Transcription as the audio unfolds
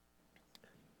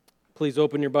Please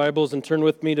open your Bibles and turn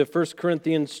with me to 1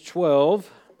 Corinthians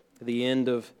 12, the end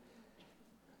of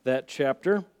that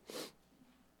chapter.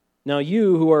 Now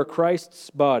you who are Christ's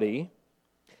body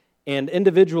and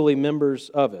individually members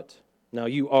of it. Now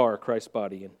you are Christ's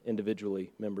body and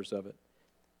individually members of it.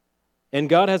 And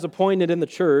God has appointed in the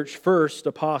church first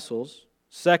apostles,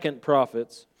 second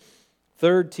prophets,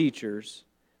 third teachers,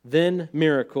 then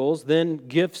miracles, then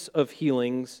gifts of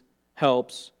healings,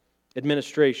 helps,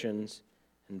 administrations,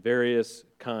 and various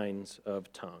kinds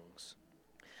of tongues.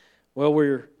 Well,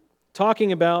 we're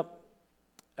talking about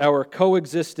our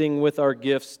coexisting with our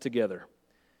gifts together.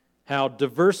 How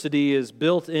diversity is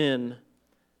built in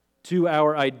to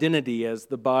our identity as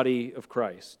the body of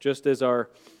Christ. Just as our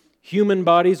human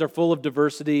bodies are full of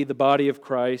diversity, the body of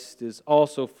Christ is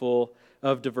also full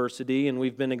of diversity. And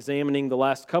we've been examining the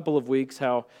last couple of weeks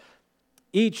how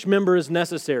each member is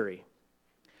necessary.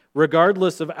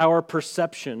 Regardless of our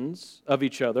perceptions of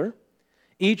each other,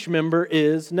 each member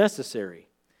is necessary.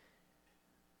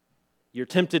 You're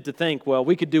tempted to think, well,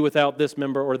 we could do without this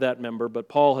member or that member, but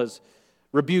Paul has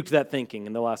rebuked that thinking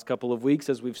in the last couple of weeks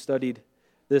as we've studied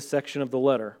this section of the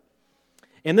letter.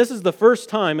 And this is the first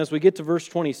time, as we get to verse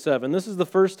 27, this is the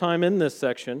first time in this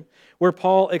section where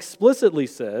Paul explicitly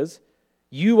says,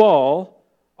 you all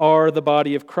are the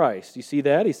body of Christ. You see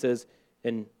that? He says,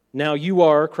 and now you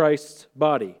are Christ's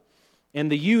body. And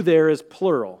the you there is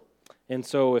plural. And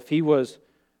so if he was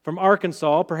from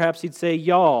Arkansas, perhaps he'd say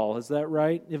y'all. Is that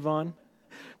right, Yvonne?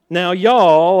 Now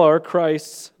y'all are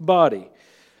Christ's body.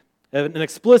 An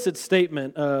explicit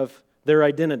statement of their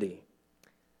identity.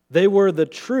 They were the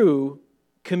true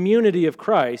community of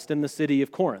Christ in the city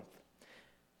of Corinth.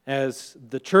 As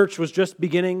the church was just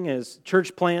beginning, as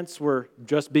church plants were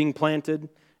just being planted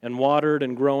and watered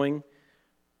and growing,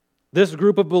 this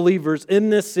group of believers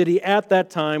in this city at that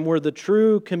time were the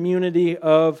true community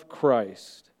of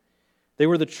Christ. They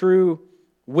were the true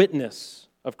witness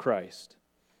of Christ.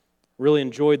 Really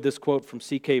enjoyed this quote from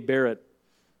C.K. Barrett.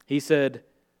 He said,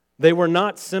 they were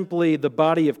not simply the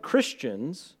body of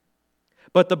Christians,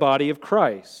 but the body of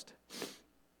Christ.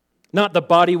 Not the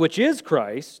body which is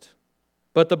Christ,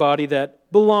 but the body that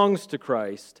belongs to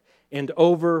Christ and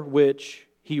over which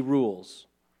He rules.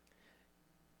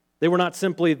 They were not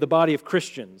simply the body of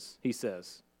Christians, he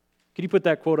says. Could you put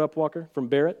that quote up, Walker, from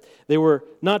Barrett? They were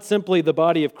not simply the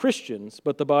body of Christians,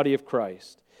 but the body of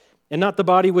Christ. And not the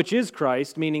body which is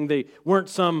Christ, meaning they weren't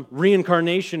some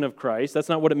reincarnation of Christ. That's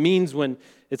not what it means when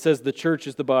it says the church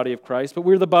is the body of Christ, but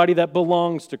we're the body that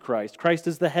belongs to Christ. Christ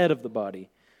is the head of the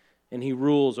body, and He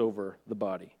rules over the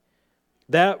body.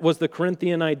 That was the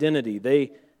Corinthian identity.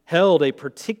 They held a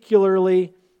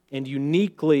particularly and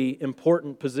uniquely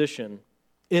important position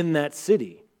in that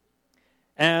city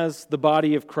as the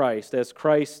body of Christ, as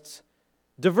Christ's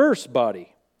diverse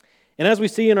body. And as we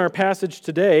see in our passage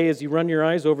today, as you run your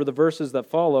eyes over the verses that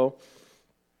follow,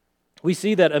 we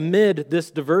see that amid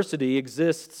this diversity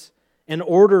exists an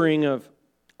ordering of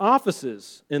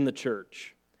offices in the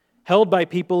church, held by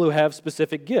people who have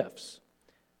specific gifts.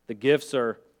 The gifts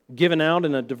are given out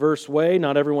in a diverse way.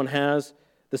 Not everyone has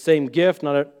the same gift.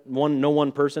 No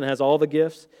one person has all the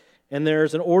gifts. And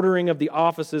there's an ordering of the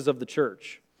offices of the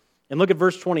church. And look at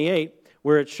verse 28,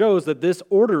 where it shows that this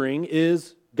ordering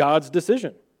is God's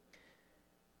decision.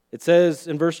 It says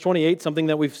in verse 28, something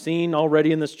that we've seen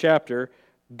already in this chapter,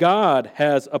 God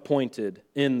has appointed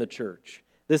in the church.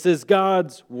 This is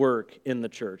God's work in the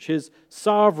church, His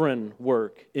sovereign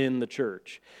work in the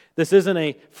church. This isn't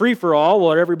a free-for-all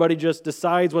where everybody just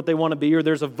decides what they want to be, or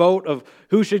there's a vote of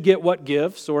who should get what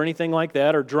gifts or anything like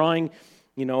that, or drawing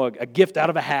a gift out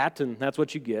of a hat, and that's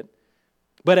what you get.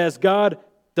 But as God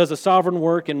does a sovereign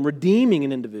work in redeeming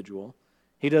an individual,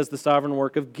 He does the sovereign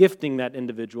work of gifting that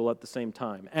individual at the same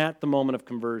time, at the moment of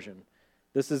conversion.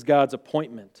 This is God's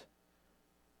appointment.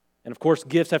 And of course,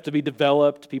 gifts have to be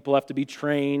developed, people have to be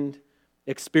trained,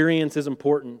 experience is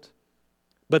important.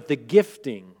 But the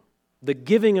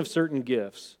giving of certain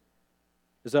gifts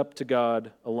is up to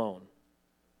God alone.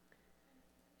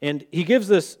 And he gives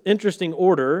this interesting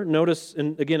order. Notice,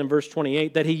 again in verse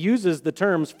 28, that he uses the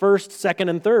terms first, second,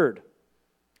 and third.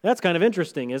 That's kind of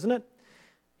interesting, isn't it?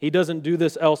 He doesn't do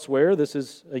this elsewhere. This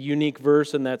is a unique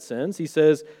verse in that sense. He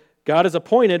says, God has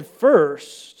appointed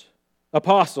first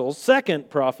apostles,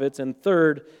 second prophets, and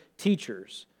third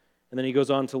teachers. And then he goes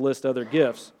on to list other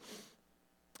gifts.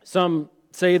 Some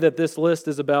say that this list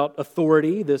is about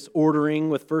authority. This ordering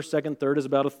with first, second, third is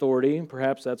about authority.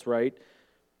 Perhaps that's right.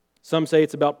 Some say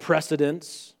it's about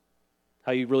precedence.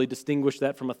 How you really distinguish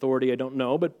that from authority, I don't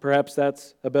know, but perhaps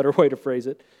that's a better way to phrase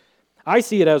it. I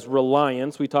see it as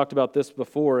reliance. We talked about this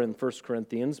before in 1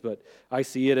 Corinthians, but I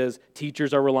see it as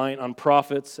teachers are reliant on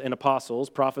prophets and apostles.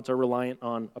 Prophets are reliant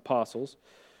on apostles.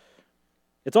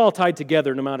 It's all tied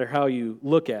together no matter how you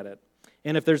look at it.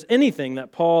 And if there's anything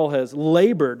that Paul has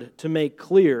labored to make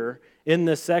clear in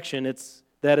this section, it's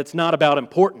that it's not about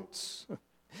importance.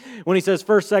 When he says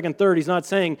first, second, third, he's not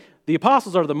saying the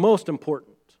apostles are the most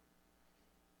important.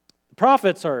 The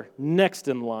prophets are next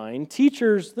in line.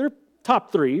 Teachers, they're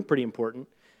top three, pretty important.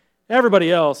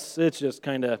 Everybody else, it's just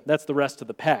kind of, that's the rest of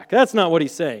the pack. That's not what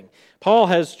he's saying. Paul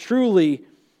has truly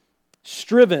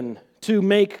striven to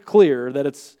make clear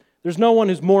that there's no one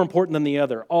who's more important than the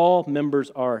other. All members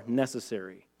are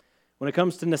necessary. When it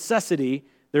comes to necessity,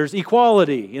 there's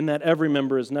equality in that every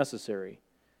member is necessary.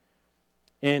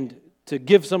 And to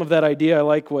give some of that idea, I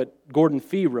like what Gordon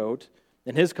Fee wrote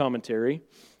in his commentary.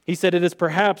 He said, "It is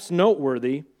perhaps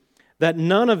noteworthy that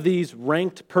none of these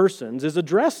ranked persons is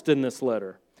addressed in this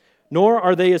letter, nor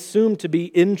are they assumed to be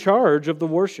in charge of the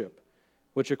worship,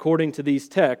 which according to these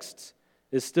texts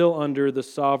is still under the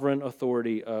sovereign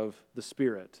authority of the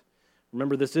Spirit."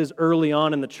 Remember, this is early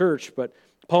on in the church, but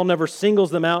Paul never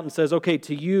singles them out and says, okay,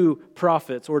 to you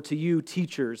prophets or to you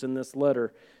teachers in this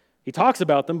letter. He talks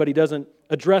about them, but he doesn't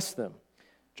address them.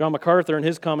 John MacArthur in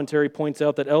his commentary points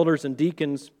out that elders and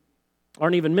deacons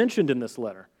aren't even mentioned in this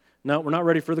letter. No, we're not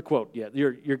ready for the quote yet.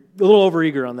 You're a little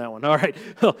overeager on that one. All right,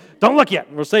 don't look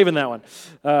yet. We're saving that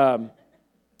one.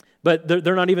 But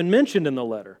they're not even mentioned in the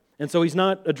letter. And so he's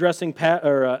not addressing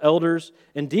elders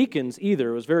and deacons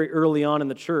either. It was very early on in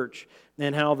the church,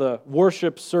 and how the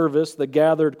worship service, the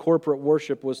gathered corporate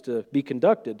worship was to be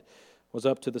conducted, was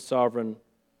up to the sovereign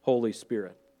Holy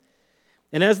Spirit.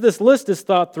 And as this list is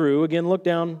thought through, again, look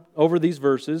down over these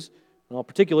verses,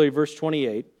 particularly verse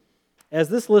 28. As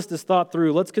this list is thought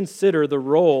through, let's consider the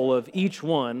role of each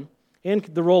one and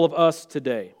the role of us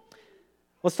today.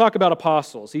 Let's talk about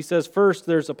apostles. He says first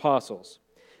there's apostles.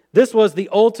 This was the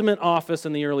ultimate office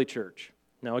in the early church.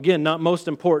 Now again, not most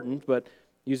important, but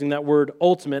using that word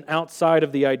ultimate outside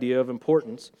of the idea of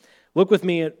importance. Look with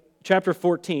me at chapter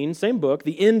 14, same book,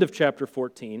 the end of chapter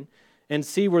 14, and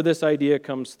see where this idea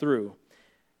comes through.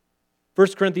 1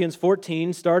 Corinthians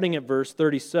 14, starting at verse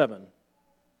 37.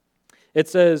 It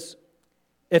says,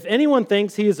 "If anyone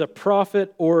thinks he is a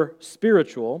prophet or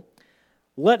spiritual,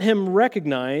 let him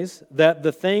recognize that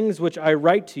the things which I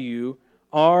write to you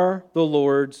are the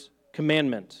Lord's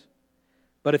commandment.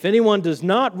 But if anyone does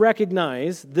not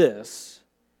recognize this,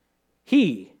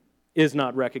 he is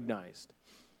not recognized."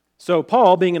 So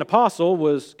Paul, being an apostle,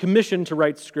 was commissioned to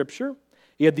write Scripture.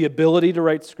 He had the ability to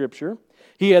write Scripture.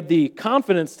 He had the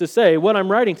confidence to say, what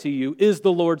I'm writing to you is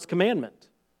the Lord's commandment.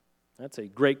 That's a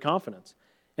great confidence.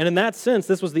 And in that sense,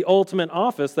 this was the ultimate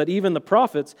office that even the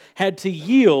prophets had to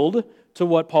yield to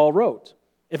what Paul wrote.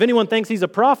 If anyone thinks he's a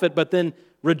prophet but then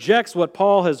rejects what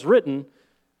Paul has written,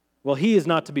 well, he is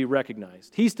not to be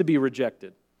recognized. He's to be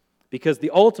rejected, because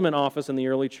the ultimate office in the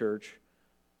early church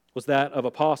was that of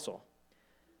apostle.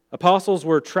 Apostles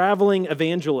were traveling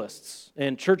evangelists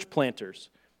and church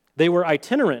planters. They were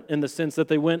itinerant in the sense that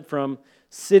they went from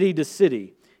city to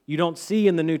city. You don't see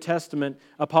in the New Testament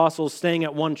apostles staying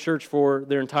at one church for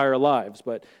their entire lives,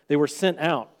 but they were sent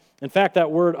out. In fact, that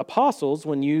word apostles,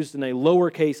 when used in a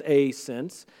lowercase a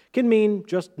sense, can mean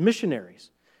just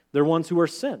missionaries. They're ones who are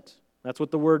sent. That's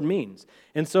what the word means.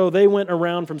 And so they went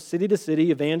around from city to city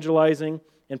evangelizing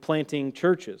and planting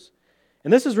churches.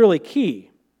 And this is really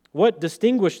key. What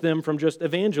distinguished them from just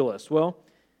evangelists? Well,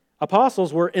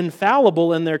 apostles were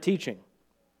infallible in their teaching.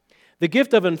 The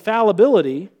gift of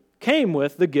infallibility came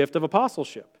with the gift of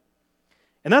apostleship.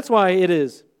 And that's why it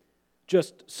is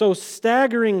just so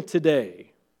staggering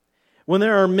today when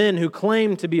there are men who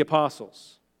claim to be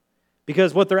apostles,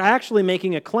 because what they're actually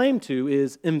making a claim to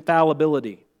is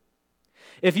infallibility.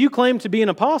 If you claim to be an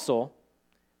apostle,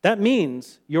 that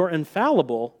means you're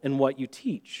infallible in what you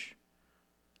teach.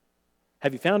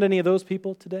 Have you found any of those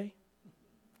people today?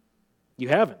 You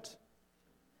haven't.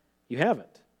 You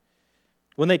haven't.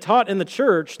 When they taught in the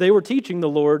church, they were teaching the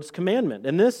Lord's commandment.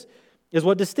 And this is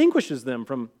what distinguishes them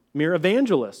from mere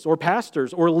evangelists or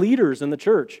pastors or leaders in the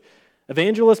church.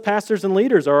 Evangelists, pastors, and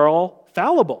leaders are all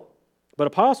fallible. But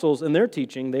apostles, in their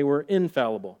teaching, they were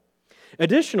infallible.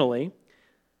 Additionally,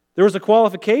 there was a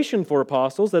qualification for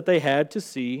apostles that they had to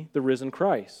see the risen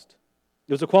Christ.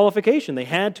 It was a qualification. They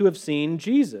had to have seen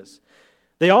Jesus.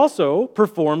 They also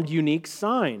performed unique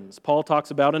signs. Paul talks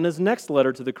about in his next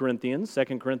letter to the Corinthians,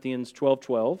 2 Corinthians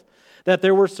 12:12, that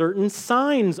there were certain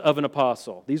signs of an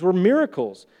apostle. These were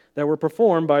miracles that were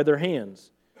performed by their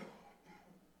hands.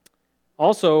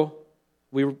 Also,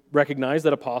 we recognize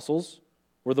that apostles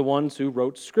were the ones who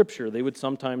wrote Scripture. They would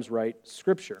sometimes write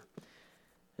Scripture.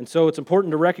 And so it's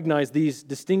important to recognize these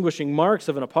distinguishing marks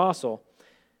of an apostle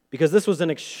because this was an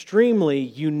extremely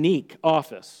unique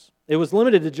office. It was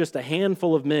limited to just a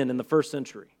handful of men in the first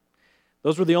century.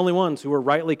 Those were the only ones who were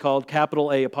rightly called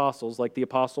capital A apostles, like the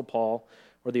Apostle Paul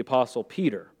or the Apostle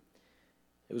Peter.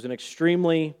 It was an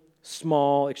extremely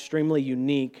small, extremely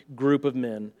unique group of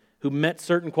men who met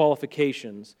certain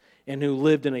qualifications and who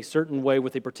lived in a certain way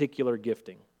with a particular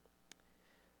gifting.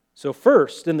 So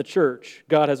first, in the church,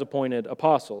 God has appointed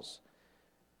apostles.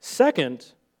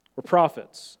 Second were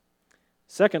prophets.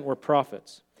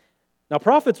 Now,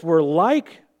 prophets were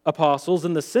like apostles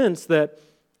in the sense that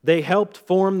they helped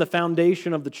form the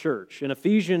foundation of the church. In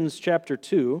Ephesians chapter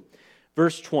 2,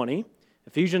 verse 20,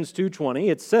 Ephesians 2:20,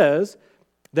 it says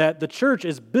that the church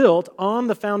is built on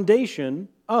the foundation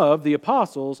of the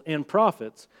apostles and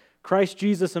prophets, Christ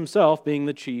Jesus himself being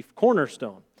the chief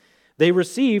cornerstone. They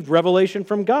received revelation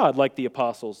from God like the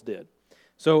apostles did.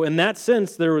 So in that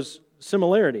sense, there was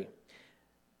similarity.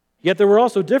 Yet there were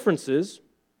also differences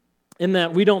in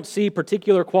that we don't see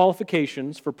particular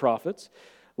qualifications for prophets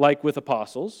like with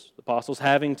apostles. Apostles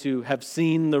having to have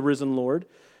seen the risen Lord.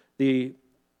 The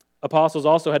apostles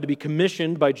also had to be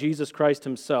commissioned by Jesus Christ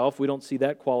himself. We don't see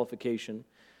that qualification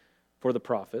for the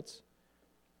prophets.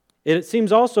 It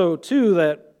seems also, too,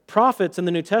 that prophets in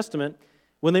the New Testament,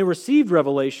 when they received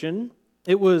revelation,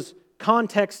 it was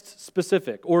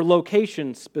context-specific or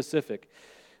location-specific.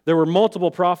 There were multiple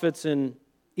prophets in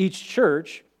each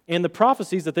church, and the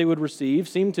prophecies that they would receive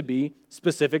seemed to be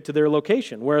specific to their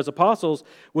location, whereas apostles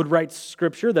would write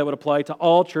Scripture that would apply to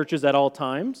all churches at all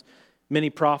times.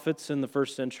 Many prophets in the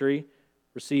first century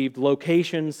received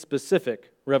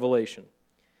location-specific revelation.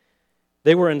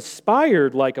 They were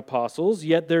inspired like apostles,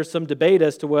 yet there's some debate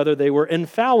as to whether they were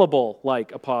infallible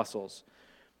like apostles.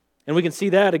 And we can see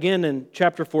that again in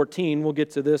chapter 14. We'll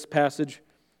get to this passage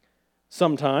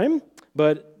sometime.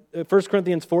 But 1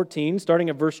 Corinthians 14, starting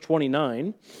at verse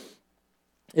 29,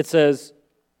 it says,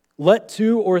 "Let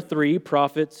 2 or 3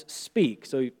 prophets speak."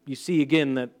 So you see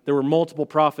again that there were multiple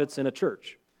prophets in a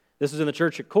church. This is in the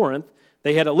church at Corinth.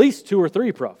 They had at least 2 or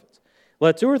 3 prophets.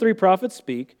 "Let 2 or 3 prophets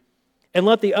speak, and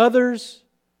let the others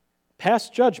pass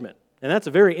judgment." And that's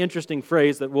a very interesting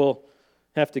phrase that we'll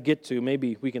have to get to.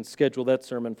 Maybe we can schedule that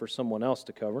sermon for someone else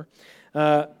to cover.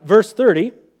 Verse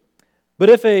 30, "But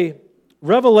if a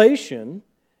revelation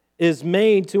is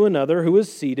made to another who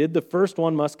is seated, the first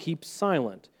one must keep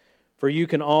silent. For you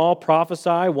can all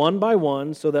prophesy one by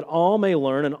one, so that all may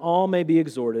learn and all may be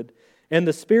exhorted. And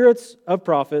the spirits of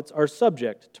prophets are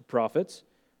subject to prophets,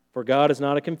 for God is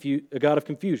not a God of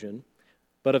confusion,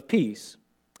 but of peace,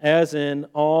 as in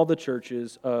all the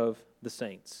churches of the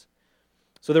saints."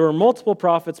 So there were multiple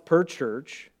prophets per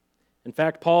church. In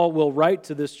fact, Paul will write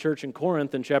to this church in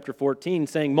Corinth in chapter 14,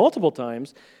 saying multiple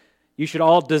times, you should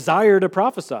all desire to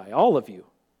prophesy, all of you,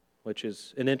 which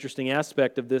is an interesting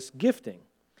aspect of this gifting.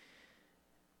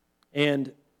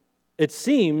 And it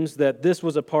seems that this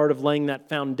was a part of laying that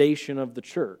foundation of the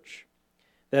church.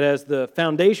 That as the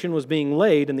foundation was being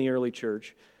laid in the early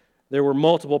church, there were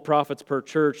multiple prophets per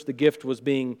church. The gift was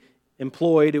being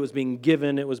employed, it was being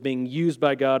given, it was being used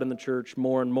by God in the church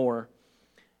more and more.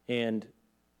 And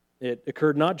it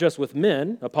occurred not just with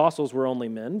men, apostles were only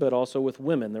men, but also with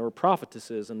women. There were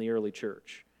prophetesses in the early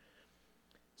church.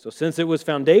 So since it was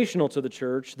foundational to the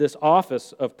church, this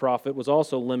office of prophet was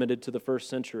also limited to the first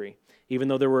century. Even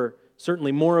though there were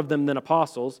certainly more of them than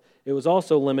apostles, it was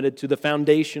also limited to the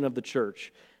foundation of the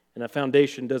church. And a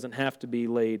foundation doesn't have to be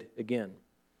laid again.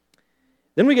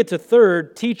 Then we get to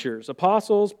third, teachers.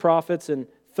 Apostles, prophets, and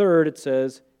third, it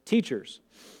says, teachers.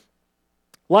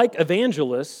 Like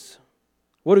evangelists,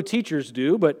 what do teachers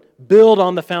do but build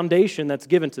on the foundation that's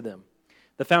given to them?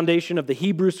 The foundation of the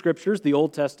Hebrew Scriptures, the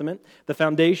Old Testament, the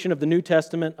foundation of the New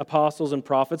Testament apostles and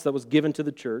prophets that was given to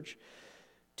the church.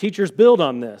 Teachers build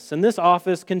on this, and this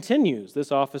office continues.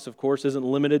 This office, of course, isn't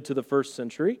limited to the first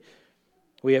century.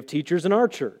 We have teachers in our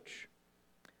church.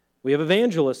 We have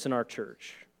evangelists in our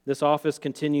church. This office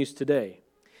continues today.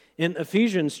 In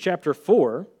Ephesians chapter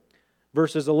 4,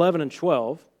 verses 11 and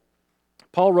 12,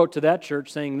 Paul wrote to that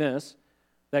church saying this,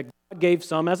 that God gave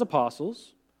some as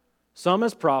apostles, some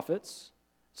as prophets,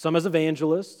 some as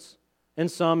evangelists,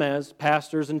 and some as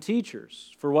pastors and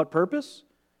teachers. For what purpose?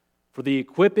 For the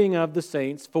equipping of the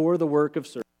saints for the work of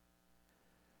service,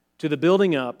 to the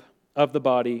building up of the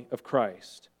body of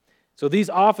Christ. So these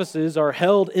offices are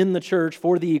held in the church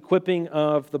for the equipping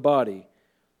of the body.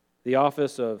 The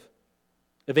office of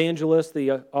evangelist,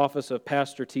 the office of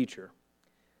pastor-teacher.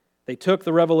 They took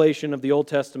the revelation of the Old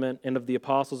Testament and of the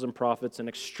apostles and prophets and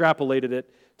extrapolated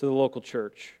it to the local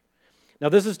church. Now,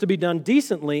 this is to be done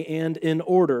decently and in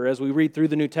order. As we read through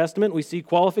the New Testament, we see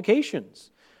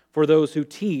qualifications for those who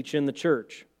teach in the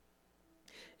church.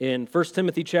 In 1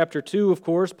 Timothy chapter 2, of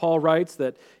course, Paul writes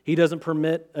that he doesn't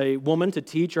permit a woman to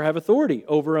teach or have authority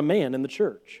over a man in the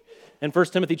church. In 1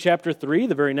 Timothy chapter 3,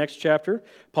 the very next chapter,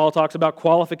 Paul talks about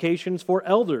qualifications for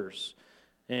elders.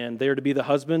 And they are to be the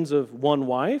husbands of one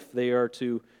wife. They are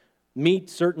to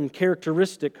meet certain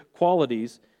characteristic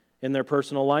qualities in their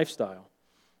personal lifestyle.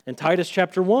 In Titus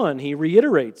chapter 1, he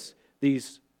reiterates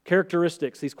these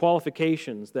characteristics, these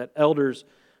qualifications that elders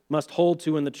must hold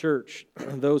to in the church,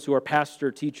 those who are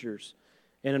pastor teachers.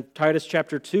 And in Titus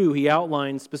chapter 2, he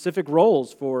outlines specific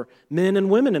roles for men and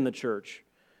women in the church.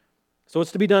 So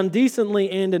it's to be done decently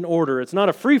and in order. It's not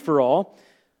a free-for-all.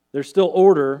 There's still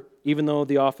order, even though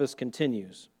the office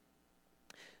continues.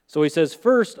 So he says,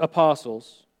 first,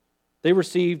 apostles. They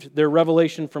received their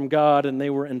revelation from God and they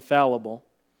were infallible.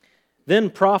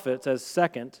 Then prophets as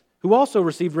second, who also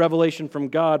received revelation from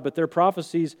God, but their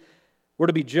prophecies were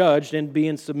to be judged and be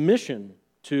in submission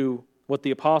to what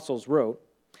the apostles wrote.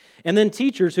 And then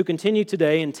teachers who continue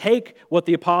today and take what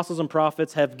the apostles and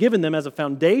prophets have given them as a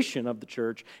foundation of the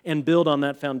church and build on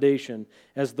that foundation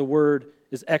as the word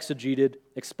is exegeted,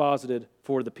 exposited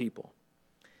for the people.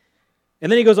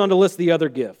 And then he goes on to list the other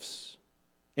gifts.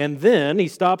 And then he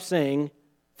stops saying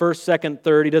first, second,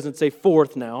 third. He doesn't say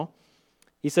fourth now.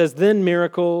 He says, then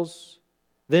miracles,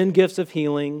 then gifts of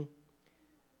healing,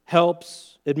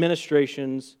 helps,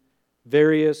 administrations,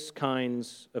 various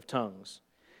kinds of tongues.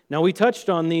 Now, we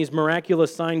touched on these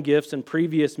miraculous sign gifts in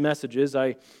previous messages.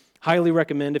 I highly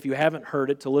recommend, if you haven't heard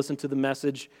it, to listen to the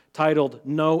message titled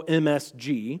No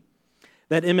MSG.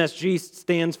 That MSG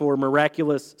stands for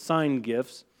Miraculous Sign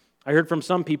Gifts. I heard from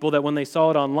some people that when they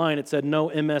saw it online, it said no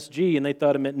MSG, and they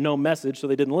thought it meant no message, so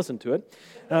they didn't listen to it.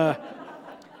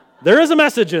 There is a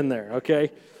message in there,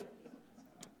 okay?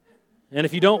 And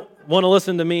if you don't want to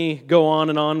listen to me go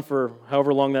on and on for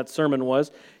however long that sermon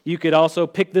was, you could also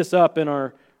pick this up in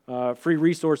our free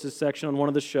resources section on one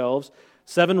of the shelves.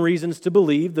 7 reasons to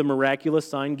believe the miraculous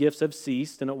sign gifts have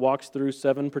ceased, and it walks through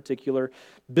 7 particular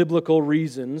biblical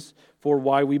reasons for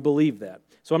why we believe that.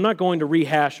 So I'm not going to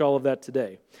rehash all of that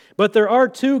today. But there are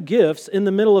 2 gifts in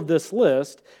the middle of this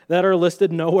list that are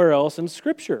listed nowhere else in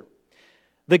Scripture.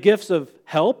 The gifts of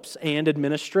helps and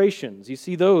administrations. You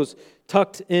see those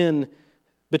tucked in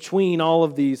between all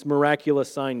of these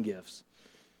miraculous sign gifts.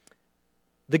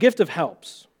 The gift of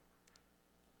helps.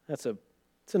 It's a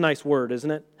nice word,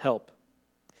 isn't it? Help.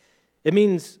 It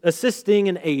means assisting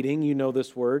and aiding, you know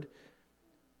this word.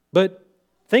 But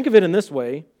think of it in this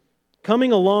way,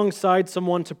 coming alongside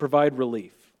someone to provide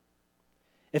relief.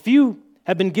 If you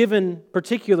have been given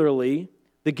particularly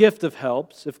the gift of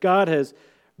helps, if God has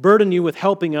burdened you with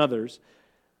helping others,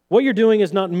 what you're doing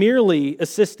is not merely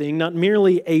assisting, not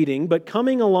merely aiding, but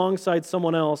coming alongside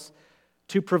someone else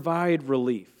to provide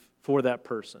relief for that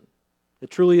person.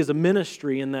 It truly is a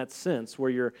ministry in that sense,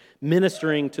 where you're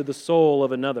ministering to the soul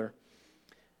of another.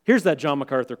 Here's that John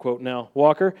MacArthur quote now.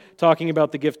 Walker, talking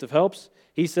about the gift of helps,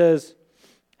 he says,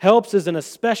 helps is an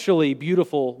especially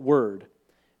beautiful word,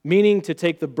 meaning to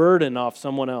take the burden off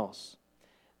someone else.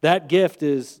 That gift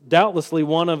is doubtlessly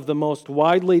one of the most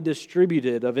widely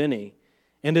distributed of any,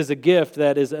 and is a gift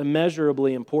that is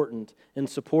immeasurably important in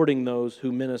supporting those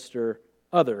who minister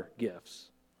other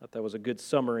gifts. I thought that was a good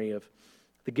summary of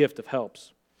the gift of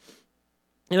helps.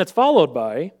 And it's followed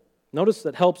by, notice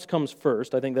that helps comes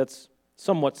first, I think that's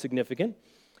somewhat significant,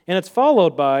 and it's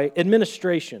followed by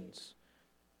administrations,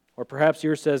 or perhaps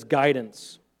yours says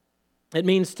guidance. It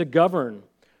means to govern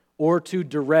or to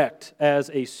direct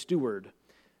as a steward.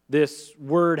 This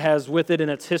word has with it in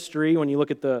its history, when you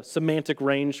look at the semantic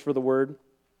range for the word,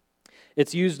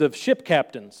 it's used of ship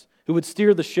captains who would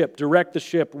steer the ship, direct the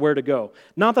ship where to go.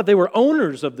 Not that they were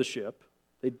owners of the ship.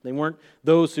 They weren't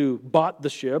those who bought the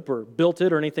ship or built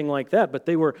it or anything like that, but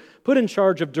they were put in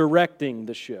charge of directing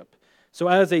the ship. So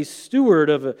as a steward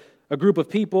of a group of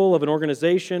people, of an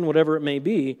organization, whatever it may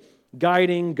be,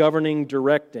 guiding, governing,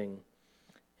 directing.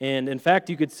 And in fact,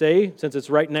 you could say, since it's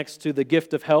right next to the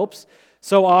gift of helps,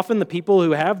 so often the people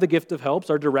who have the gift of helps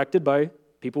are directed by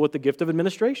people with the gift of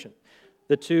administration.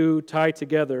 The 2 tie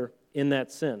together in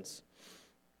that sense.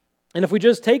 And if we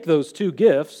just take those 2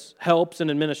 gifts, helps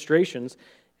and administrations,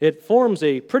 it forms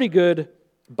a pretty good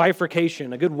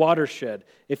bifurcation, a good watershed.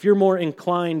 If you're more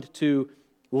inclined to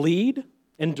lead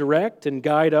and direct and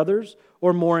guide others,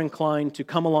 or more inclined to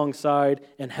come alongside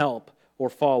and help or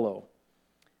follow.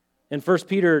 In 1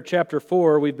 Peter chapter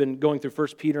 4, we've been going through 1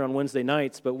 Peter on Wednesday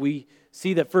nights, but we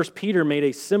see that 1 Peter made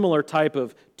a similar type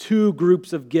of 2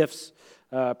 groups of gifts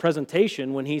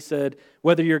presentation when he said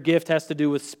whether your gift has to do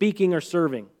with speaking or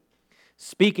serving.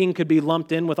 Speaking could be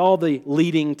lumped in with all the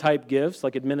leading type gifts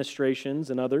like administrations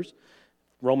and others.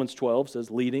 Romans 12 says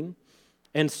leading.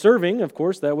 And serving, of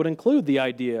course, that would include the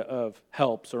idea of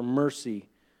helps or mercy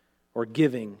or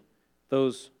giving,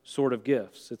 those sort of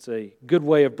gifts. It's a good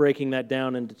way of breaking that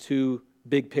down into two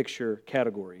big picture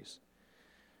categories.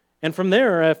 And from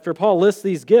there, after Paul lists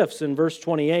these gifts in verse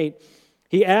 28,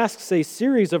 he asks a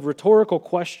series of rhetorical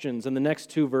questions in the next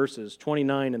two verses,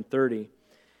 29 and 30.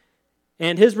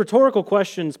 And his rhetorical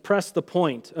questions press the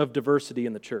point of diversity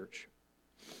in the church.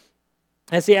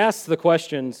 As he asks the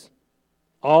questions,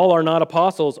 all are not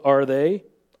apostles, are they?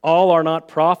 All are not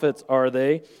prophets, are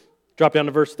they? Drop down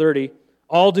to verse 30.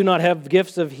 All do not have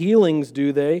gifts of healings,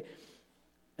 do they?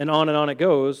 And on it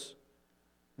goes.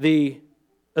 The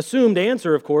assumed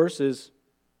answer, of course, is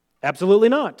absolutely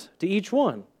not to each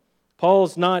one.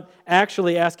 Paul's not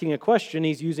actually asking a question.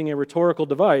 He's using a rhetorical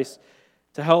device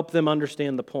to help them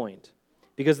understand the point.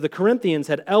 Because the Corinthians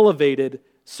had elevated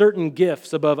certain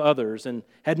gifts above others and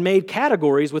had made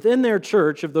categories within their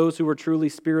church of those who were truly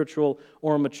spiritual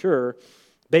or mature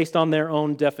based on their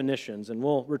own definitions. And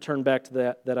we'll return back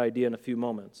to that idea in a few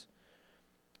moments.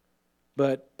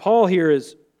 But Paul here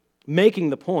is making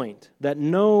the point that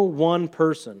no one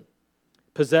person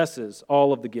possesses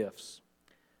all of the gifts.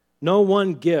 No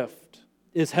one gift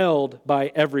is held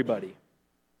by everybody.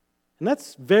 And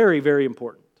that's very, very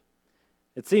important.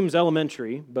 It seems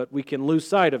elementary, but we can lose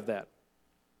sight of that.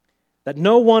 That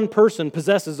no one person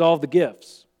possesses all the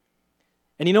gifts.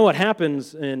 And you know what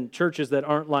happens in churches that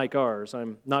aren't like ours?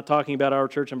 I'm not talking about our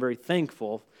church. I'm very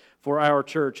thankful for our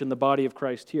church and the body of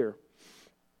Christ here.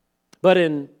 But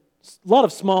in a lot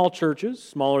of small churches,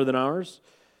 smaller than ours,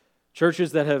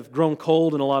 churches that have grown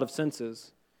cold in a lot of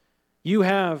senses, you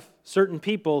have certain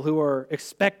people who are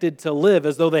expected to live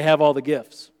as though they have all the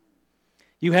gifts.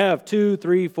 You have 2,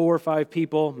 3, 4, 5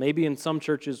 people, maybe in some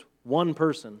churches, one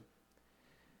person,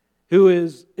 who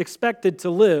is expected to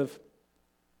live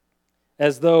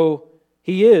as though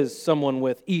he is someone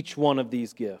with each one of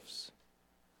these gifts.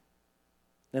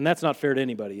 And that's not fair to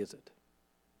anybody, is it?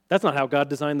 That's not how God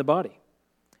designed the body.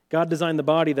 God designed the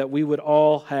body that we would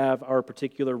all have our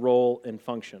particular role and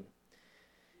function.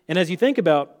 And as you think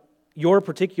about your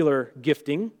particular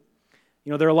gifting,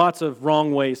 there are lots of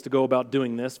wrong ways to go about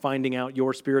doing this, finding out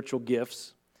your spiritual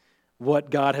gifts,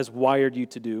 what God has wired you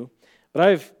to do. But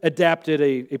I've adapted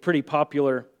a pretty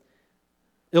popular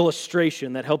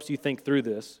illustration that helps you think through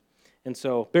this. And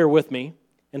so bear with me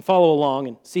and follow along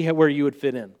and see where you would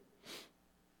fit in.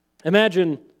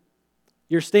 Imagine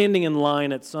you're standing in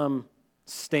line at some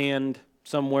stand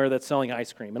somewhere that's selling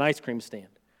ice cream, an ice cream stand.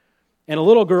 And a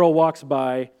little girl walks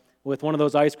by with one of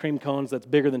those ice cream cones that's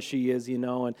bigger than she is,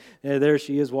 and there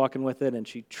she is walking with it, and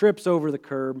she trips over the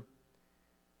curb.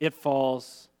 It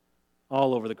falls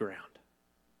all over the ground.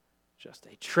 Just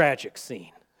a tragic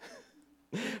scene.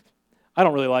 I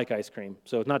don't really like ice cream,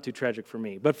 so it's not too tragic for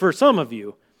me. But for some of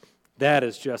you, that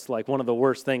is just like one of the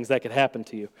worst things that could happen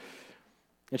to you.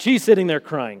 And she's sitting there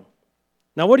crying.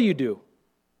 Now, what do?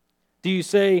 Do you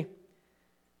say,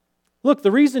 look,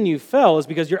 the reason you fell is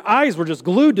because your eyes were just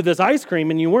glued to this ice cream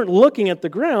and you weren't looking at the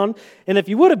ground, and if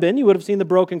you would have been, you would have seen the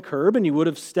broken curb and you would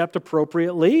have stepped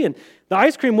appropriately and the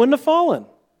ice cream wouldn't have fallen.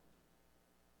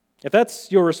 If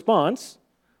that's your response,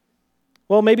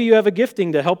 well, maybe you have a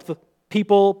gifting to help the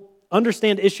people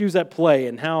understand issues at play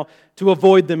and how to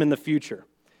avoid them in the future.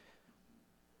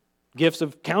 Gifts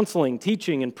of counseling,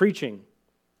 teaching, and preaching.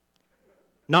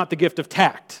 Not the gift of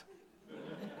tact.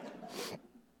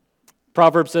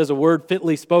 Proverbs says a word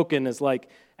fitly spoken is like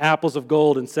apples of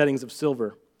gold in settings of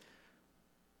silver.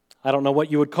 I don't know what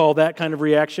you would call that kind of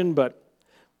reaction, but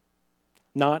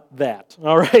not that.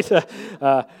 All right?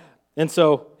 And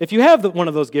so if you have one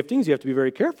of those giftings, you have to be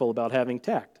very careful about having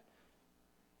tact.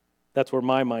 That's where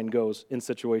my mind goes in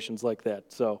situations like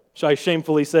that. So I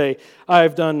shamefully say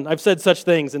I've said such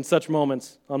things in such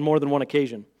moments on more than one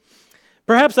occasion.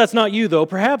 Perhaps that's not you, though.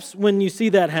 Perhaps when you see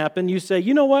that happen, you say,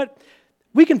 you know what?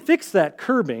 We can fix that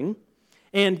curbing.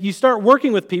 And you start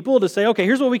working with people to say, okay,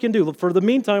 here's what we can do. For the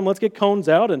meantime, let's get cones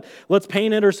out and let's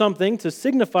paint it or something to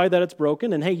signify that it's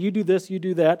broken. And hey, you do this, you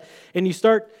do that. And you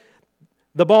start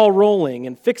the ball rolling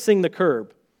and fixing the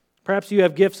curb. Perhaps you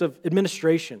have gifts of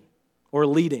administration or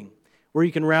leading, where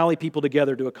you can rally people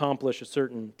together to accomplish a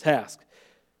certain task,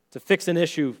 to fix an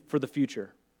issue for the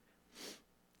future.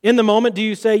 In the moment, do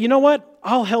you say, you know what?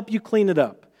 I'll help you clean it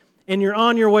up. And you're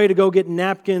on your way to go get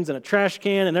napkins and a trash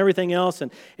can and everything else,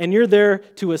 and you're there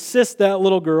to assist that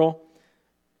little girl,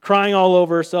 crying all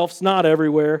over herself, snot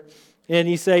everywhere, and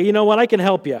you say, you know what? I can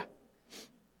help you.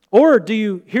 Or do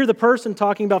you hear the person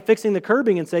talking about fixing the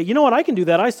curbing and say, you know what, I can do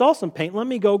that. I saw some paint. Let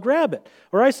me go grab it.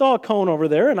 Or I saw a cone over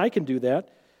there and I can do that.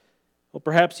 Well,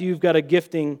 perhaps you've got a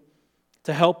gifting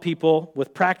to help people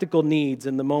with practical needs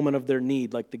in the moment of their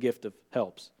need, like the gift of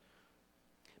helps.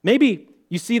 Maybe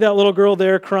you see that little girl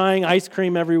there crying, ice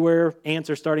cream everywhere, ants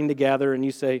are starting to gather, and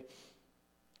you say,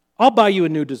 I'll buy you a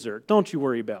new dessert. Don't you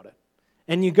worry about it.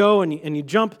 And you go and you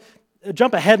jump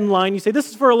ahead in line. You say, this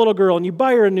is for a little girl, and you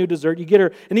buy her a new dessert. You get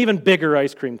her an even bigger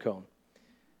ice cream cone.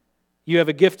 You have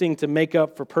a gifting to make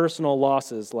up for personal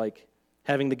losses, like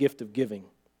having the gift of giving.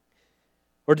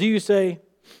 Or do you say,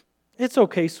 it's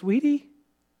okay, sweetie.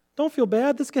 Don't feel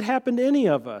bad. This could happen to any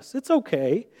of us. It's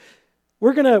okay.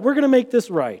 We're gonna make this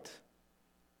right.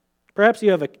 Perhaps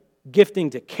you have a gifting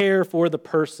to care for the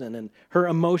person and her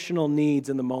emotional needs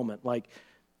in the moment, like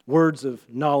words of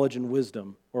knowledge and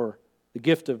wisdom, or the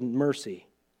gift of mercy.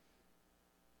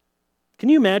 Can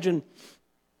you imagine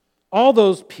all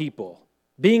those people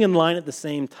being in line at the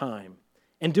same time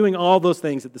and doing all those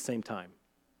things at the same time?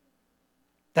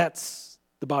 That's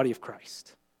the body of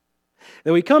Christ.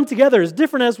 That we come together as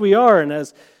different as we are, and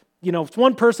as, if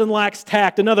one person lacks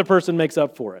tact, another person makes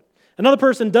up for it. Another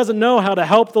person doesn't know how to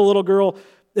help the little girl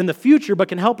in the future, but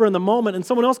can help her in the moment, and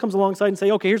someone else comes alongside and say,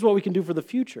 okay, here's what we can do for the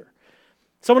future.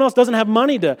 Someone else doesn't have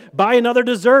money to buy another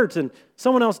dessert, and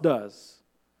someone else does.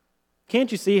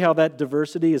 Can't you see how that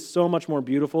diversity is so much more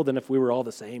beautiful than if we were all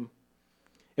the same?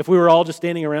 If we were all just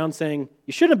standing around saying,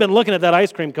 you shouldn't have been looking at that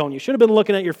ice cream cone, you should have been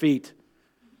looking at your feet.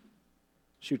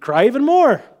 She would cry even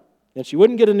more, and she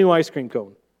wouldn't get a new ice cream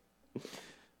cone.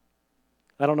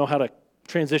 I don't know how to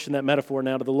transition that metaphor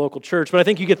now to the local church, but I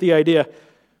think you get the idea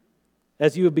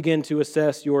as you begin to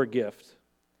assess your gift.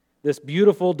 This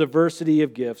beautiful diversity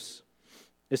of gifts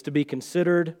is to be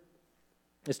considered,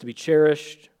 is to be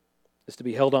cherished, is to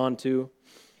be held on to.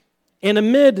 And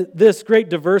amid this great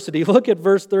diversity, look at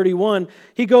verse 31.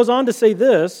 He goes on to say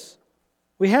this.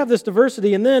 We have this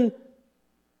diversity, and then,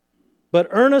 but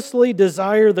earnestly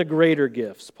desire the greater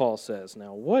gifts, Paul says.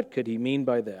 Now, what could he mean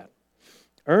by that?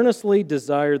 Earnestly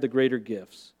desire the greater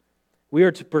gifts. We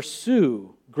are to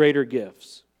pursue greater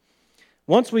gifts.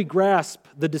 Once we grasp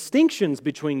the distinctions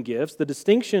between gifts, the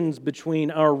distinctions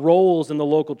between our roles in the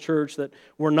local church, that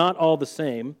we're not all the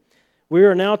same, we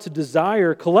are now to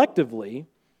desire collectively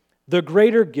the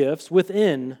greater gifts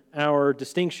within our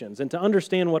distinctions. And to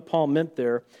understand what Paul meant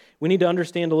there, we need to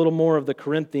understand a little more of the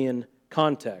Corinthian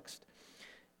context.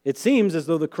 It seems as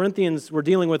though the Corinthians were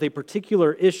dealing with a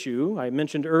particular issue. I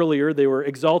mentioned earlier they were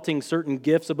exalting certain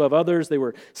gifts above others. They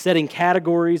were setting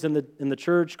categories in the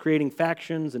church, creating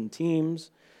factions and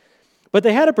teams. But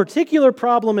they had a particular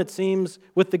problem, it seems,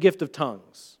 with the gift of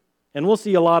tongues. And we'll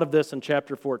see a lot of this in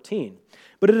chapter 14.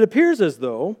 But it appears as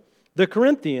though the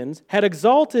Corinthians had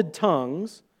exalted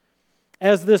tongues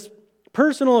as this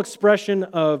personal expression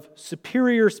of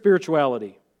superior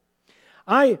spirituality.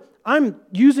 I'm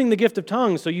using the gift of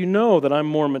tongues so you know that I'm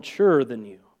more mature than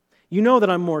you. You know that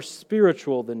I'm more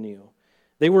spiritual than you.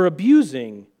 They were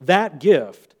abusing that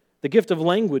gift, the gift of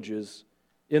languages,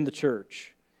 in the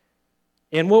church.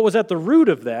 And what was at the root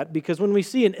of that, because when we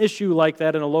see an issue like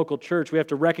that in a local church, we have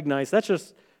to recognize that's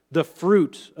just the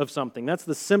fruit of something. That's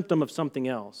the symptom of something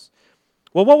else.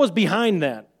 Well, what was behind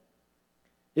that?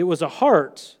 It was a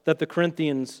heart that the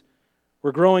Corinthians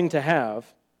were growing to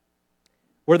have,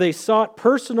 where they sought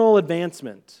personal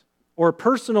advancement or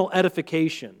personal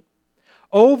edification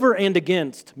over and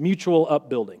against mutual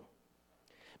upbuilding.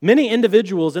 Many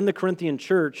individuals in the Corinthian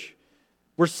church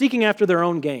were seeking after their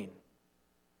own gain,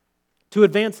 to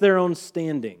advance their own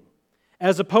standing,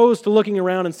 as opposed to looking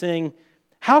around and saying,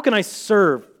 how can I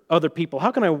serve other people?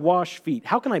 How can I wash feet?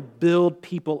 How can I build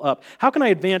people up? How can I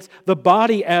advance the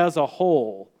body as a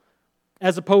whole,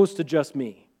 as opposed to just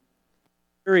me?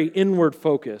 Very inward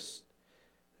focused.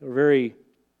 They're very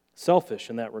selfish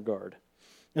in that regard.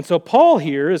 And so Paul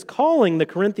here is calling the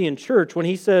Corinthian church when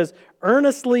he says,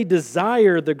 earnestly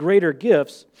desire the greater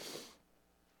gifts.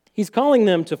 He's calling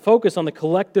them to focus on the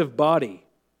collective body,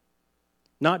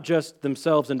 not just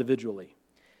themselves individually.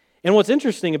 And what's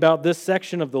interesting about this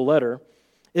section of the letter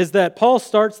is that Paul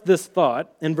starts this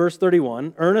thought in verse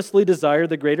 31, earnestly desire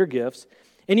the greater gifts.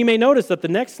 And you may notice that the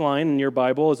next line in your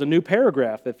Bible is a new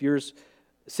paragraph, if yours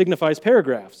signifies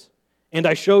paragraphs. And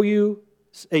I show you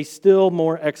a still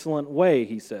more excellent way,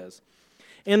 he says.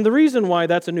 And the reason why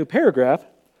that's a new paragraph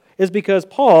is because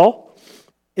Paul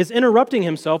is interrupting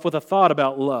himself with a thought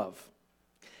about love.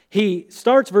 He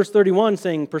starts verse 31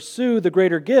 saying, pursue the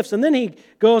greater gifts, and then he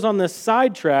goes on this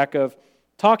sidetrack of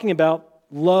talking about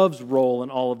love's role in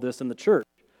all of this in the church.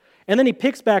 And then he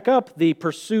picks back up the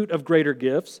pursuit of greater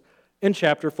gifts in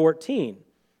chapter 14.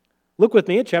 Look with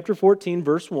me at chapter 14,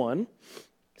 verse 1.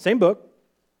 Same book.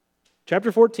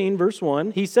 Chapter 14, verse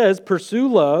 1. He says, pursue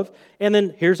love, and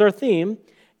then here's our theme,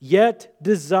 yet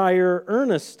desire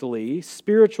earnestly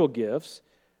spiritual gifts,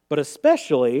 but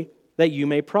especially that you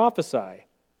may prophesy.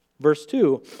 Verse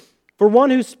 2, for one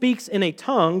who speaks in a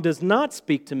tongue does not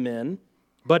speak to men,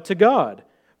 but to God.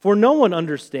 For no one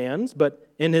understands, but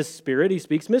in his spirit he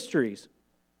speaks mysteries.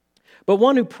 But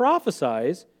one who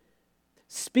prophesies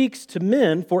speaks to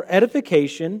men for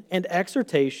edification and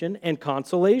exhortation and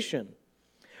consolation.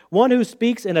 One who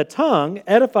speaks in a tongue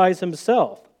edifies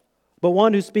himself, but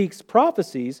one who speaks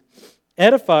prophecies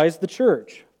edifies the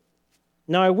church.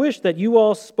 Now I wish that you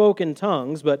all spoke in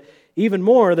tongues, but even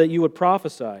more that you would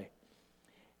prophesy.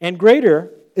 And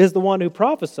greater is the one who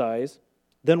prophesies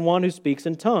than one who speaks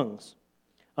in tongues,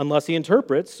 unless he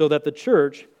interprets, so that the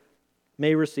church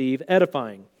may receive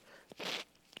edifying.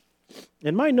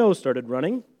 And my nose started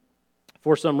running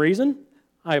for some reason.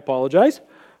 I apologize,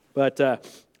 but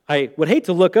I would hate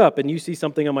to look up and you see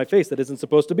something on my face that isn't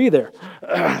supposed to be there.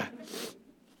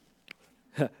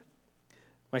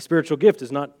 My spiritual gift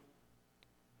is not...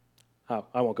 Oh,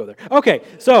 I won't go there. Okay,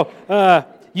 so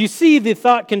you see the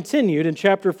thought continued in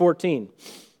chapter 14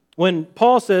 when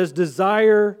Paul says,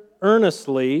 desire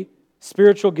earnestly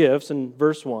spiritual gifts in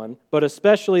verse 1, but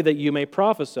especially that you may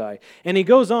prophesy. And he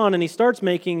goes on and he starts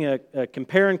making a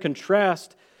compare and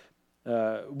contrast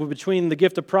between the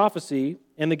gift of prophecy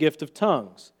and the gift of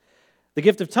tongues. The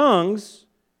gift of tongues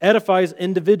edifies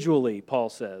individually, Paul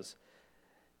says.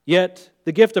 Yet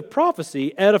the gift of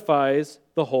prophecy edifies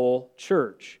the whole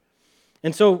church.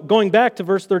 And so going back to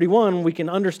verse 31, we can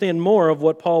understand more of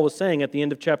what Paul was saying at the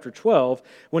end of chapter 12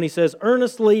 when he says,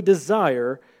 earnestly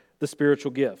desire the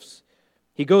spiritual gifts.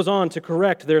 He goes on to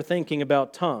correct their thinking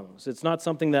about tongues. It's not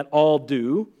something that all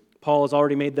do. Paul has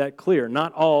already made that clear.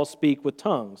 Not all speak with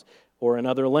tongues or in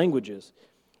other languages.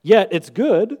 Yet it's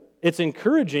good, it's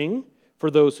encouraging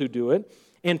for those who do it.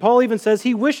 And Paul even says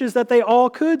he wishes that they all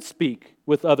could speak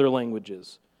with other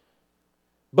languages.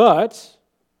 But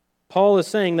Paul is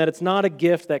saying that it's not a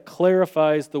gift that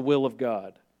clarifies the will of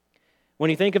God. When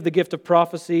you think of the gift of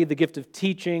prophecy, the gift of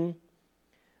teaching,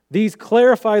 these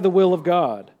clarify the will of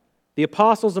God. The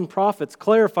apostles and prophets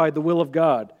clarified the will of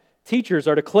God. Teachers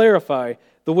are to clarify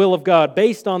the will of God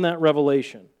based on that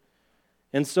revelation.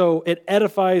 And so it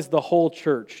edifies the whole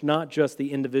church, not just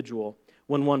the individual,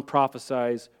 when one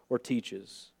prophesies or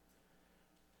teaches.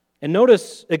 And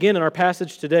notice, again, in our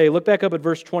passage today, look back up at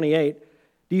verse 28.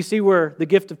 Do you see where the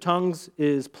gift of tongues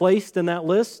is placed in that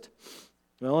list?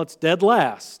 Well, it's dead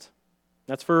last.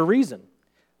 That's for a reason.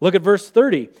 Look at verse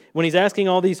 30. When he's asking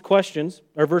all these questions,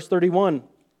 or verse 31,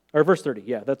 or verse 30,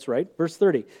 yeah, that's right, verse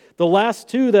 30. The last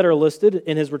two that are listed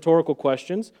in his rhetorical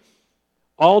questions,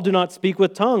 all do not speak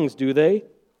with tongues, do they?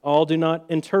 All do not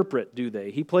interpret, do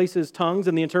they? He places tongues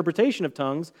and the interpretation of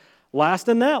tongues last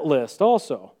in that list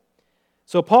also.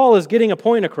 So Paul is getting a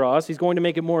point across. He's going to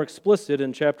make it more explicit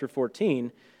in chapter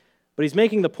 14, but he's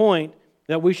making the point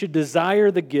that we should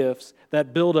desire the gifts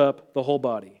that build up the whole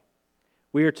body.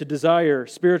 We are to desire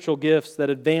spiritual gifts that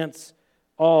advance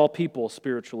all people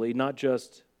spiritually, not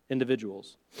just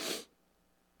individuals.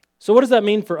 So what does that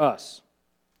mean for us?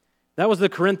 That was the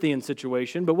Corinthian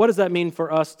situation, but what does that mean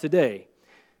for us today?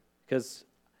 Because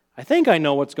I think I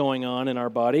know what's going on in our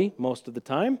body most of the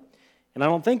time, and I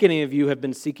don't think any of you have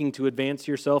been seeking to advance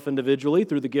yourself individually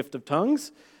through the gift of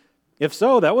tongues. If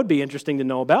so, that would be interesting to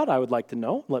know about. I would like to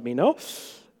know. Let me know.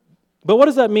 But what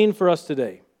does that mean for us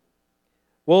today?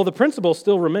 Well, the principle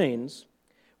still remains.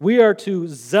 We are to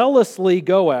zealously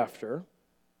go after.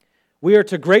 We are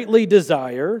to greatly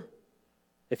desire.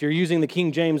 If you're using the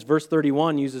King James, verse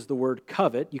 31 uses the word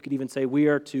covet. You could even say we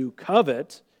are to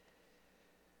covet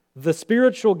the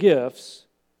spiritual gifts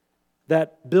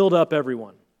that build up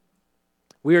everyone.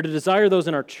 We are to desire those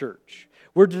in our church.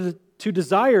 We're to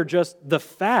desire just the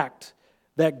fact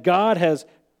that God has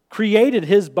created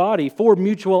His body for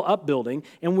mutual upbuilding,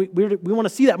 and we want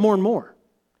to see that more and more.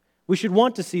 We should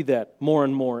want to see that more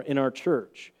and more in our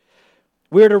church.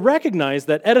 We are to recognize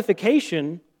that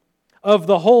edification of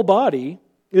the whole body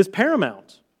is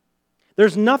paramount.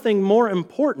 There's nothing more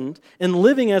important in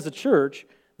living as a church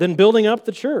than building up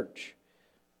the church.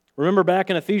 Remember back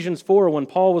in Ephesians 4 when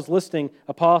Paul was listing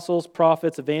apostles,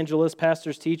 prophets, evangelists,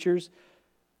 pastors, teachers,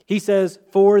 he says,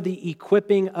 for the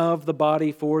equipping of the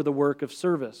body for the work of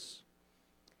service.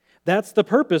 That's the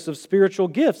purpose of spiritual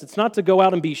gifts. It's not to go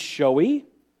out and be showy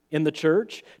in the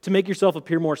church, to make yourself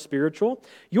appear more spiritual.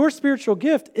 Your spiritual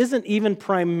gift isn't even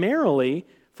primarily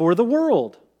for the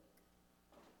world,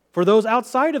 for those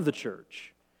outside of the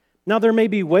church. Now, there may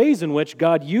be ways in which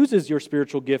God uses your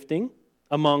spiritual gifting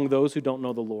among those who don't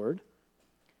know the Lord.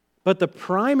 But the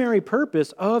primary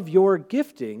purpose of your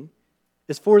gifting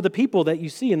is for the people that you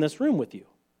see in this room with you,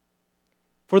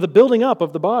 for the building up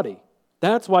of the body.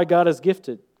 That's why God has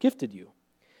gifted you.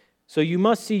 So you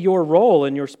must see your role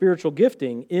and your spiritual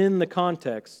gifting in the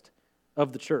context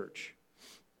of the church.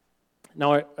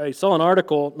 Now, I saw an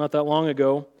article not that long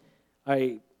ago.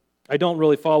 I don't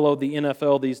really follow the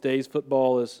NFL these days.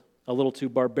 Football is a little too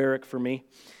barbaric for me.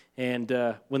 And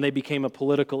when they became a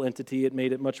political entity, it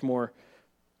made it much more,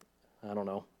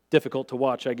 difficult to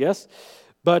watch, I guess.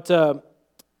 But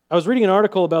I was reading an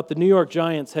article about the New York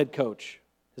Giants head coach.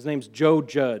 His name's Joe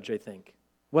Judge, I think.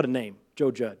 What a name,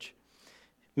 Joe Judge.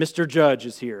 Mr. Judge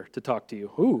is here to talk to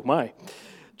you. Ooh, my.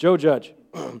 Joe Judge.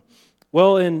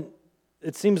 Well,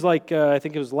 it seems like, I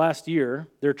think it was last year,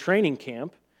 their training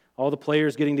camp, all the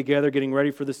players getting together, getting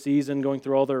ready for the season, going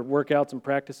through all their workouts and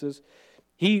practices.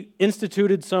 He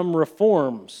instituted some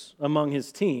reforms among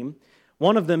his team,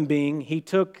 one of them being he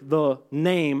took the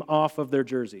name off of their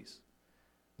jerseys.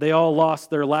 They all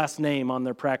lost their last name on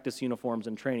their practice uniforms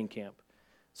in training camp.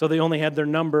 So they only had their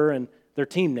number and their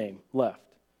team name left.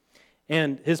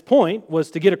 And his point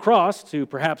was to get across to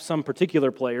perhaps some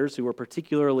particular players who were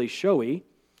particularly showy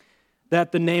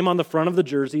that the name on the front of the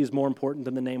jersey is more important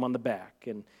than the name on the back.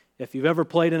 And if you've ever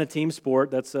played in a team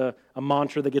sport, that's a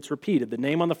mantra that gets repeated. The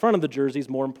name on the front of the jersey is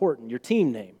more important, your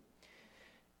team name.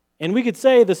 And we could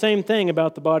say the same thing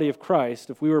about the body of Christ.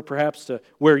 If we were perhaps to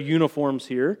wear uniforms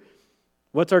here,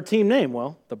 what's our team name?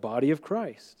 Well, the body of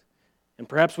Christ. And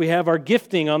perhaps we have our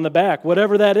gifting on the back,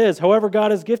 whatever that is, however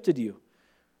God has gifted you.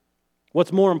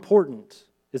 What's more important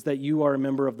is that you are a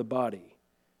member of the body.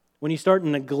 When you start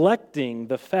neglecting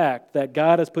the fact that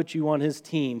God has put you on His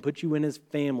team, put you in His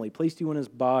family, placed you in His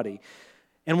body,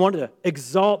 and want to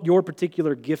exalt your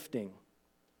particular gifting,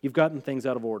 you've gotten things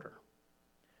out of order.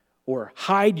 Or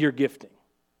hide your gifting.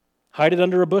 Hide it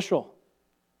under a bushel.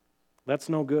 That's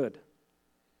no good.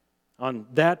 On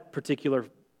that particular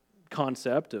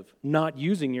concept of not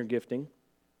using your gifting,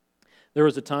 there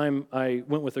was a time I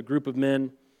went with a group of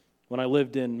men when I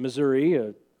lived in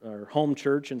Missouri, our home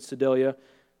church in Sedalia.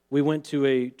 We went to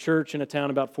a church in a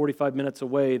town about 45 minutes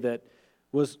away that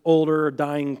was older,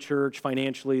 dying church.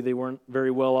 Financially, they weren't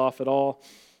very well off at all.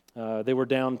 They were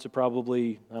down to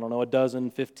probably,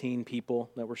 15 people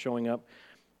that were showing up.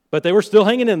 But they were still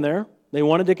hanging in there. They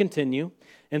wanted to continue.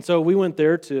 And so we went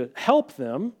there to help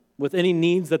them with any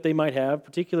needs that they might have,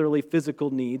 particularly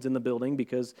physical needs in the building,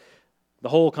 because the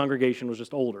whole congregation was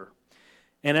just older.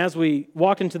 And as we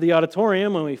walked into the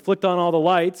auditorium and we flicked on all the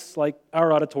lights, like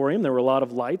our auditorium, there were a lot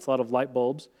of lights, a lot of light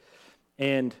bulbs.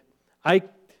 And I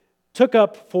took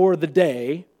up for the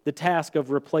day the task of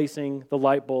replacing the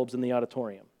light bulbs in the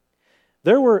auditorium.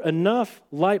 There were enough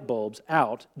light bulbs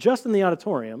out just in the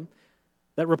auditorium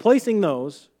that replacing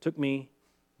those took me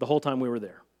the whole time we were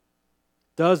there.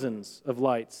 Dozens of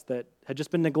lights that had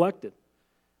just been neglected.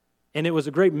 And it was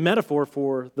a great metaphor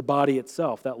for the body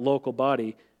itself, that local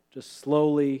body just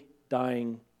slowly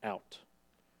dying out.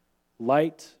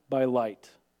 Light by light,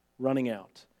 running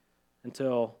out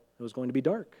until it was going to be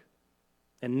dark.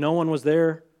 And no one was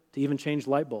there to even change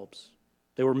light bulbs.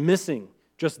 They were missing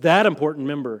just that important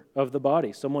member of the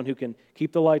body, someone who can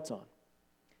keep the lights on.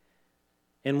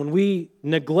 And when we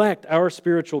neglect our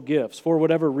spiritual gifts for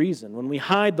whatever reason, when we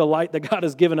hide the light that God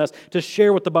has given us to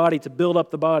share with the body, to build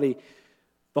up the body,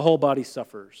 the whole body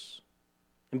suffers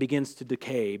and begins to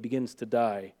decay, begins to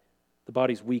die. The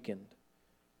body's weakened.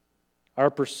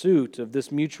 Our pursuit of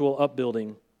this mutual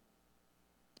upbuilding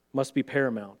must be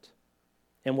paramount.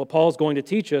 And what Paul's going to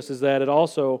teach us is that it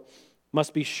also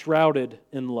must be shrouded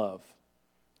in love.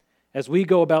 As we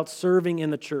go about serving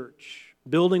in the church,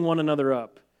 building one another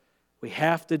up, we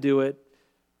have to do it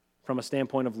from a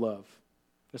standpoint of love.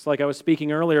 Just like I was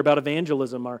speaking earlier about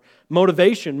evangelism, our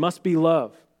motivation must be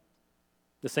love.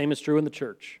 The same is true in the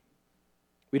church.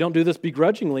 We don't do this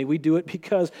begrudgingly. We do it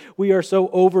because we are so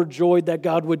overjoyed that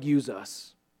God would use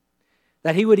us,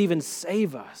 that He would even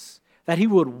save us, that He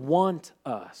would want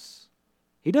us.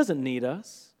 He doesn't need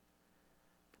us,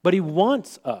 but He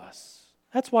wants us.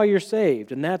 That's why you're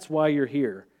saved, and that's why you're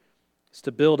here, is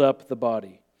to build up the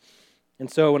body.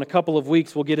 And so in a couple of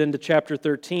weeks, we'll get into chapter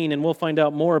 13, and we'll find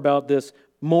out more about this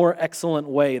more excellent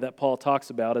way that Paul talks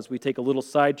about as we take a little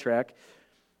sidetrack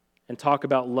and talk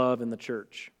about love in the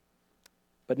church.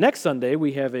 But next Sunday,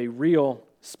 we have a real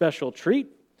special treat.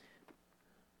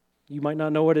 You might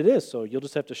not know what it is, so you'll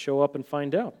just have to show up and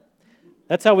find out.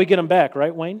 That's how we get them back,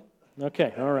 right, Wayne?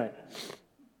 Okay, all right.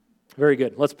 Very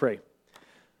good. Let's pray.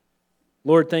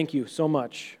 Lord, thank you so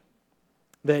much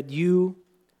that you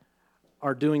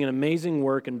are doing an amazing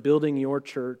work in building your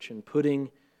church and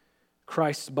putting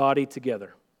Christ's body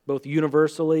together, both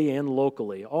universally and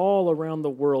locally. All around the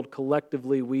world,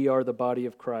 collectively, we are the body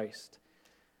of Christ.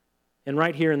 And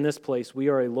right here in this place, we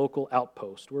are a local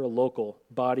outpost. We're a local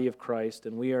body of Christ,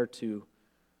 and we are to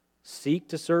seek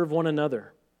to serve one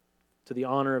another to the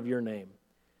honor of your name.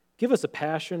 Give us a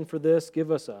passion for this.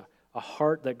 Give us a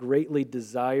heart that greatly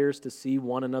desires to see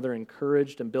one another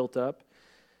encouraged and built up.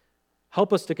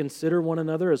 Help us to consider one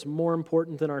another as more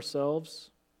important than ourselves.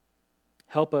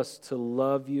 Help us to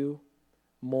love you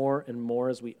more and more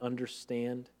as we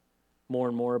understand more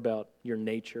and more about your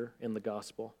nature in the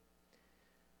gospel.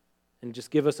 And just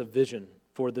give us a vision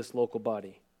for this local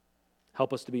body.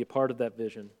 Help us to be a part of that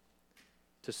vision,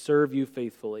 to serve you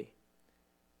faithfully,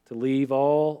 to leave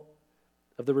all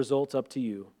of the results up to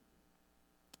you,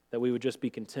 that we would just be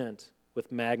content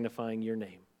with magnifying your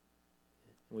name.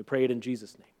 And we pray it in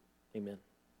Jesus' name. Amen.